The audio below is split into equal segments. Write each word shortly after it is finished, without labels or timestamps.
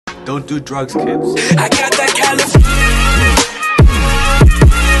Don't do drugs, kids. I got that California.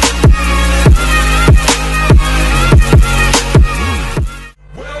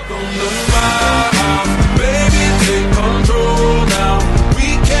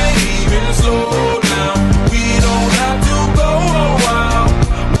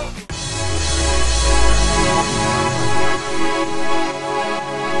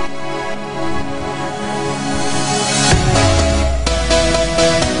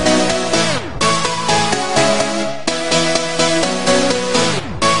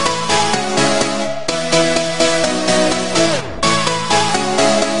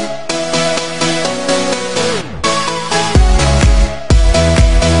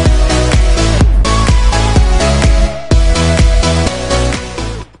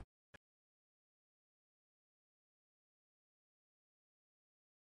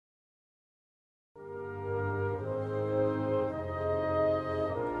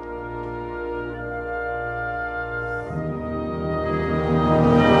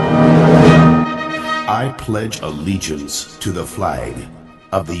 I pledge allegiance to the flag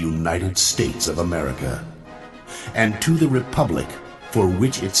of the United States of America and to the republic for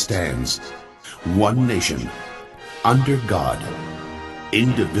which it stands, one nation, under God,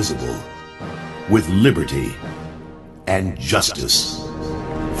 indivisible, with liberty and justice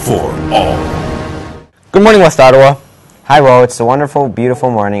for all. Good morning, West Ottawa. Hi, Will. It's the wonderful, beautiful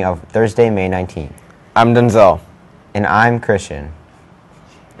morning of Thursday, May 19th. I'm Denzel. And I'm Christian.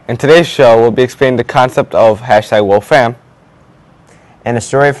 In today's show, we'll be explaining the concept of #WoFam and a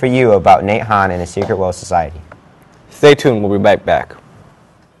story for you about Nate Hahn and his secret Will Society. Stay tuned, we'll be right back.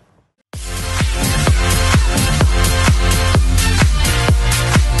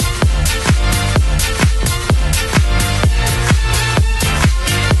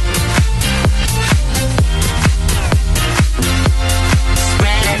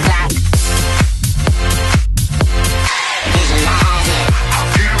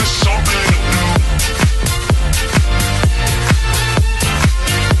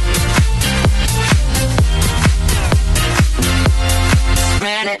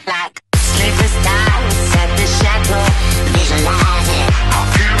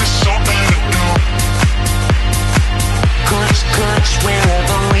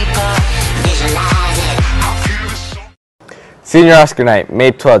 Senior Oscar Night,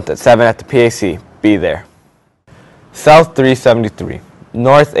 May 12th at 7 at the PAC. Be there. South 373,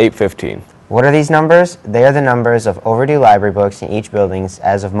 North 815. What are these numbers? They are the numbers of overdue library books in each building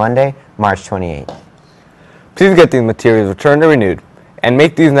as of Monday, March 28th. Please get these materials returned or renewed, and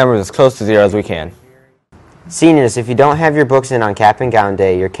make these numbers as close to zero as we can. Seniors, if you don't have your books in on Cap and Gown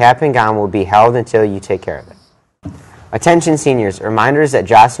Day, your Cap and Gown will be held until you take care of it. Attention seniors, reminders that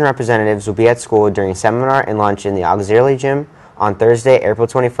Jocelyn representatives will be at school during seminar and lunch in the auxiliary gym on Thursday, April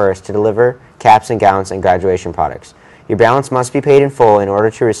 21st to deliver caps and gowns and graduation products. Your balance must be paid in full in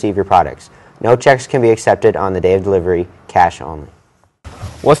order to receive your products. No checks can be accepted on the day of delivery, cash only.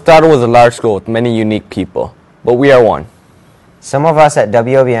 West Ottawa was a large school with many unique people, but we are one. Some of us at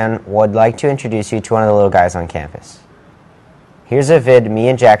WOBN would like to introduce you to one of the little guys on campus. Here's a vid me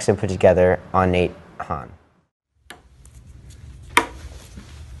and Jackson put together on Nate Hahn.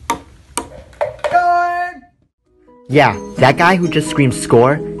 Yeah, that guy who just screamed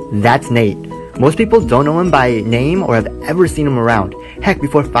score, that's Nate. Most people don't know him by name or have ever seen him around. Heck,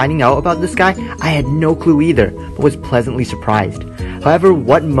 before finding out about this guy, I had no clue either, but was pleasantly surprised. However,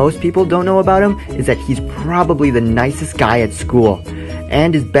 what most people don't know about him is that he's probably the nicest guy at school,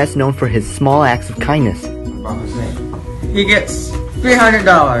 and is best known for his small acts of kindness. He gets $300.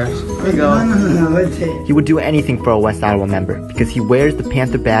 There we go. He would do anything for a West Ottawa member, because he wears the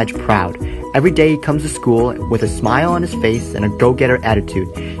Panther badge proud. Every day he comes to school with a smile on his face and a go-getter attitude.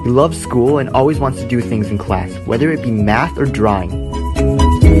 He loves school and always wants to do things in class, whether it be math or drawing. A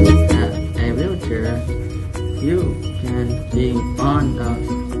wheelchair, you can be on the...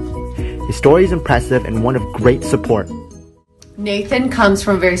 His story is impressive and one of great support. Nathan comes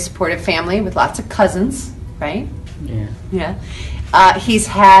from a very supportive family with lots of cousins, right? Yeah. He's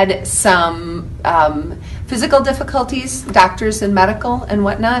had some physical difficulties, doctors and medical and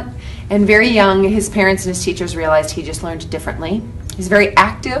whatnot. And very young, his parents and his teachers realized he just learned differently. He's very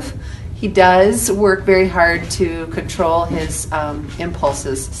active. He does work very hard to control his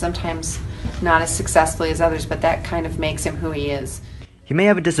impulses, sometimes not as successfully as others, but that kind of makes him who he is. He may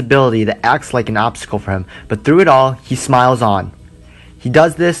have a disability that acts like an obstacle for him, but through it all, he smiles on. He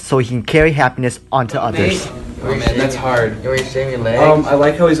does this so he can carry happiness onto others. Oh man, that's hard. You want to shave your legs? I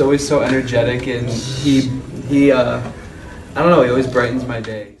like how he's always so energetic, and he I don't know, he always brightens my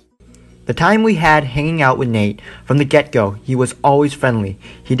day. The time we had hanging out with Nate, from the get-go, he was always friendly.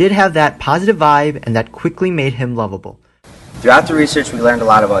 He did have that positive vibe, and that quickly made him lovable. Throughout the research, we learned a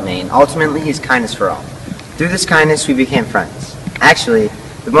lot about Nate, and ultimately, he's kindness for all. Through this kindness, we became friends. Actually,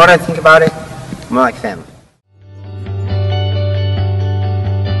 the more I think about it, the more like family.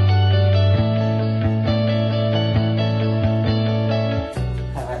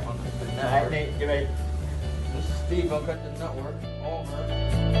 Alright, Nate, good night. This is Steve, I'll cut the network. Over.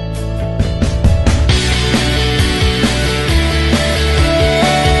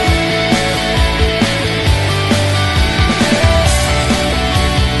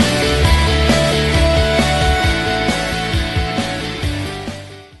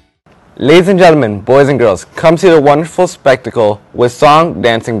 Ladies and gentlemen, boys and girls, come see the wonderful spectacle with song,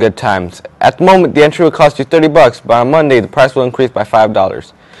 dance, and good times. At the moment, the entry will cost you $30, but on Monday, the price will increase by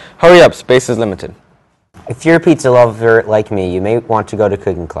 $5. Hurry up, space is limited. If you're a pizza lover like me, you may want to go to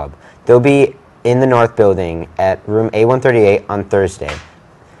Cooking Club. They'll be in the North Building at room A138 on Thursday.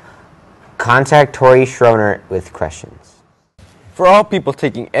 Contact Tori Schroner with questions. For all people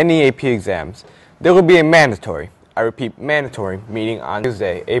taking any AP exams, there will be a mandatory, I repeat, mandatory meeting on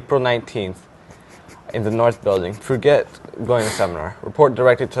Tuesday, April 19th in the North Building. Forget going to the seminar. Report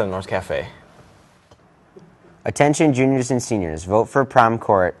directly to the North Cafe. Attention juniors and seniors, vote for prom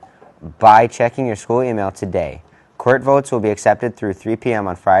court by checking your school email today. Court votes will be accepted through 3 p.m.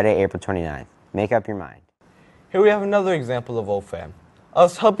 on Friday, April 29th. Make up your mind. Here we have another example of OFAM,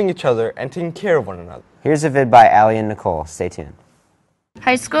 us helping each other and taking care of one another. Here's a vid by Allie and Nicole. Stay tuned.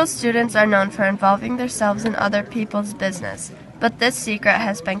 High school students are known for involving themselves in other people's business, but this secret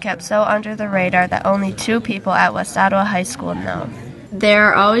has been kept so under the radar that only 2 people at West Ottawa High School know. There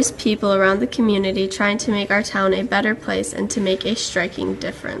are always people around the community trying to make our town a better place and to make a striking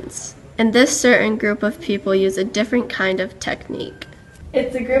difference. And this certain group of people use a different kind of technique.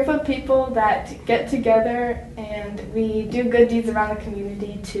 It's a group of people that get together and we do good deeds around the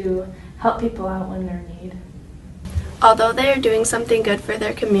community to help people out when they're in need. Although they are doing something good for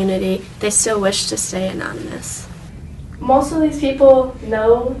their community, they still wish to stay anonymous. Most of these people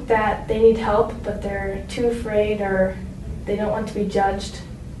know that they need help, but they're too afraid or they don't want to be judged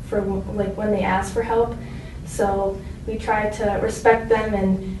for when they ask for help. So we try to respect them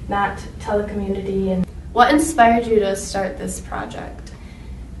and not tell the community. And what inspired you to start this project?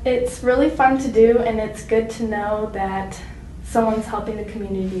 It's really fun to do, and it's good to know that someone's helping the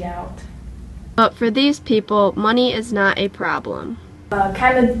community out. But for these people, money is not a problem.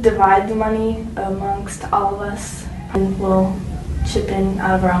 Kind of divide the money amongst all of us, and we'll chip in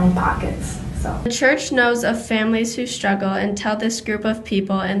out of our own pockets. So the church knows of families who struggle and tell this group of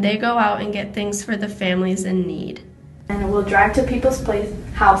people, and they go out and get things for the families in need. And we'll drive to people's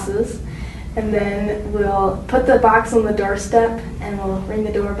houses, and then we'll put the box on the doorstep, and we'll ring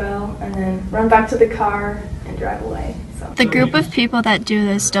the doorbell, and then run back to the car and drive away. The group of people that do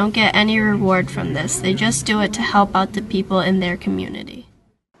this don't get any reward from this. They just do it to help out the people in their community.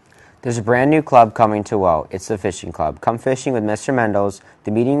 There's a brand new club coming to WO. It's the Fishing Club. Come fishing with Mr. Mendoz.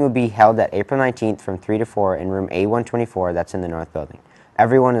 The meeting will be held at April 19th from 3 to 4 in room A124 that's in the North Building.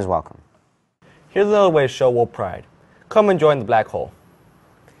 Everyone is welcome. Here's another way to show WO pride. Come and join the black hole.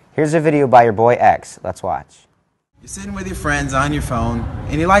 Here's a video by your boy X. Let's watch. You're sitting with your friends on your phone,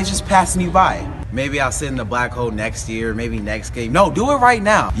 and your life's just passing you by. Maybe I'll sit in the black hole next year, maybe next game. No, do it right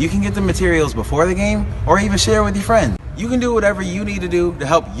now. You can get the materials before the game, or even share with your friends. You can do whatever you need to do to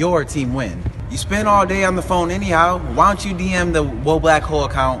help your team win. You spend all day on the phone anyhow, why don't you DM the WO Black Hole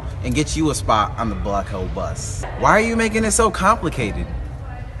account and get you a spot on the Black Hole bus? Why are you making it so complicated?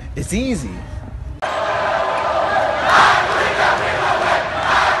 It's easy.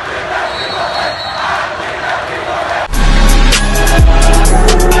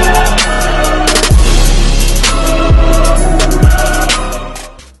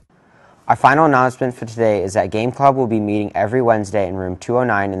 Our final announcement for today is that Game Club will be meeting every Wednesday in room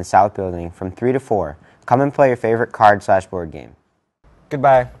 209 in the South Building from 3 to 4. Come and play your favorite card/board game.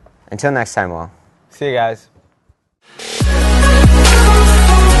 Goodbye. Until next time, WO. See you guys.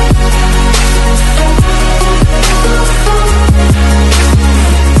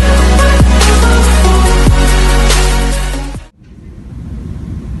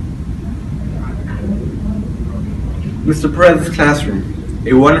 Mr. Perez's classroom,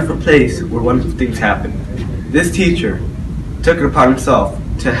 a wonderful place where wonderful things happen. This teacher took it upon himself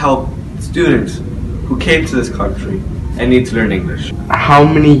to help students who came to this country and need to learn English. How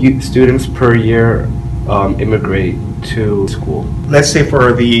many students per year immigrate to school? Let's say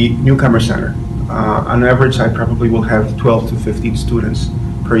for the Newcomer Center, on average I probably will have 12 to 15 students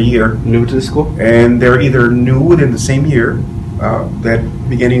per year. New to the school? And they're either new within the same year, that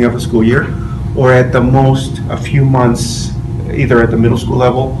beginning of a school year, or at the most a few months, either at the middle school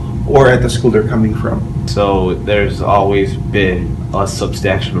level or at the school they're coming from. So there's always been a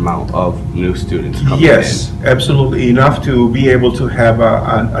substantial amount of new students coming in. Yes, absolutely. Enough to be able to have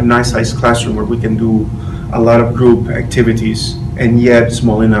a nice sized classroom where we can do a lot of group activities, and yet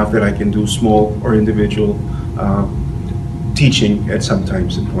small enough that I can do small or individual teaching at some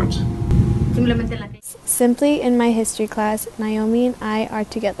times and points. Simply in my history class, Naomi and I are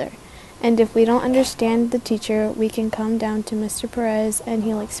together. And if we don't understand the teacher, we can come down to Mr. Perez and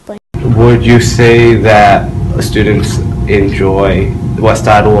he'll explain. Would you say that students enjoy West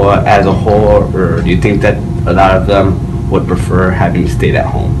Ottawa as a whole, or do you think that a lot of them would prefer having stayed at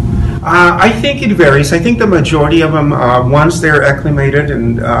home? I think it varies. I think the majority of them, once they're acclimated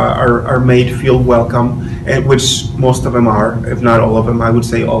and are made feel welcome, and which most of them are, if not all of them, I would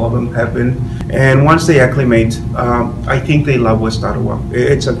say all of them have been. And once they acclimate, I think they love West Ottawa.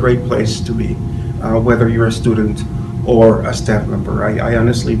 It's a great place to be, whether you're a student or a staff member. I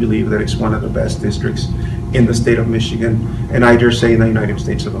honestly believe that it's one of the best districts in the state of Michigan, and I dare say in the United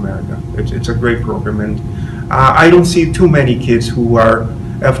States of America. It's a great program, and I don't see too many kids who are,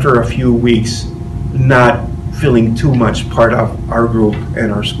 after a few weeks, not feeling too much part of our group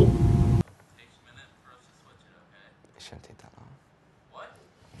and our school.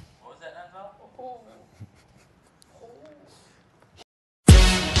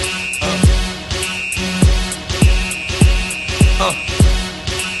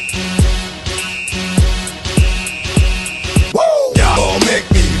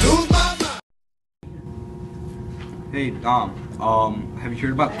 Hey, have you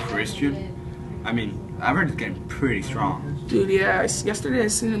heard about Christian? I mean, I've heard he's getting pretty strong. Dude, yeah, yesterday I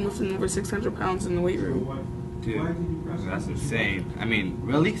seen him lifting over 600 pounds in the weight room. Dude, that's insane. I mean,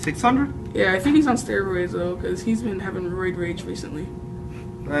 really? 600? Yeah, I think he's on steroids though, because he's been having roid rage recently.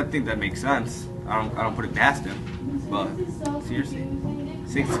 I think that makes sense. I don't put it past him. But, seriously,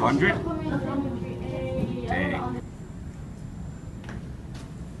 600? Dang.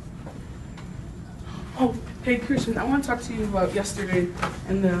 Oh, hey Christian, I want to talk to you about yesterday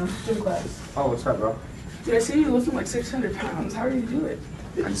in the gym class. Oh, what's up, bro? Dude, I see you lifting like 600 pounds. How do you do it?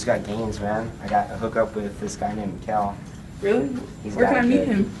 I just got gains, man. I got a hookup with this guy named Cal. Really? Where can I meet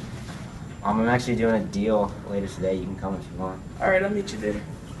him? I'm actually doing a deal later today. You can come if you want. Alright, I'll meet you there.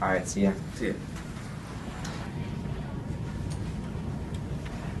 Alright, see ya. See ya.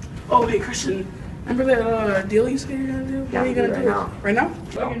 Oh, hey Christian, remember that deal you said you're gonna do? When are you gonna do it? Right now?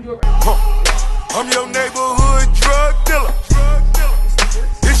 When are you gonna do it right now? I'm your neighborhood drug dealer.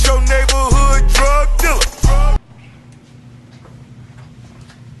 It's your neighborhood drug dealer.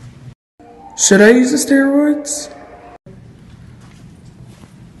 Should I use the steroids?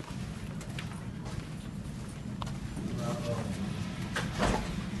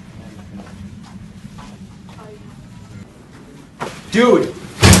 Dude!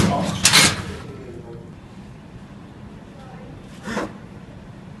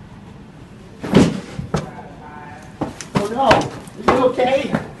 Oh no! Are you okay?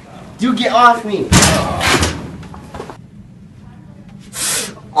 Dude, get off me!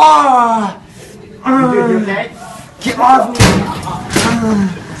 Ah! Dude, you okay? Get off me!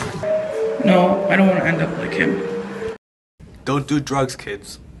 No, I don't want to end up like him. Don't do drugs,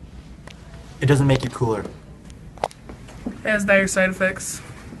 kids. It doesn't make you cooler. It has dire side effects.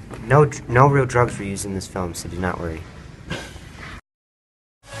 No real drugs were used in this film, so do not worry.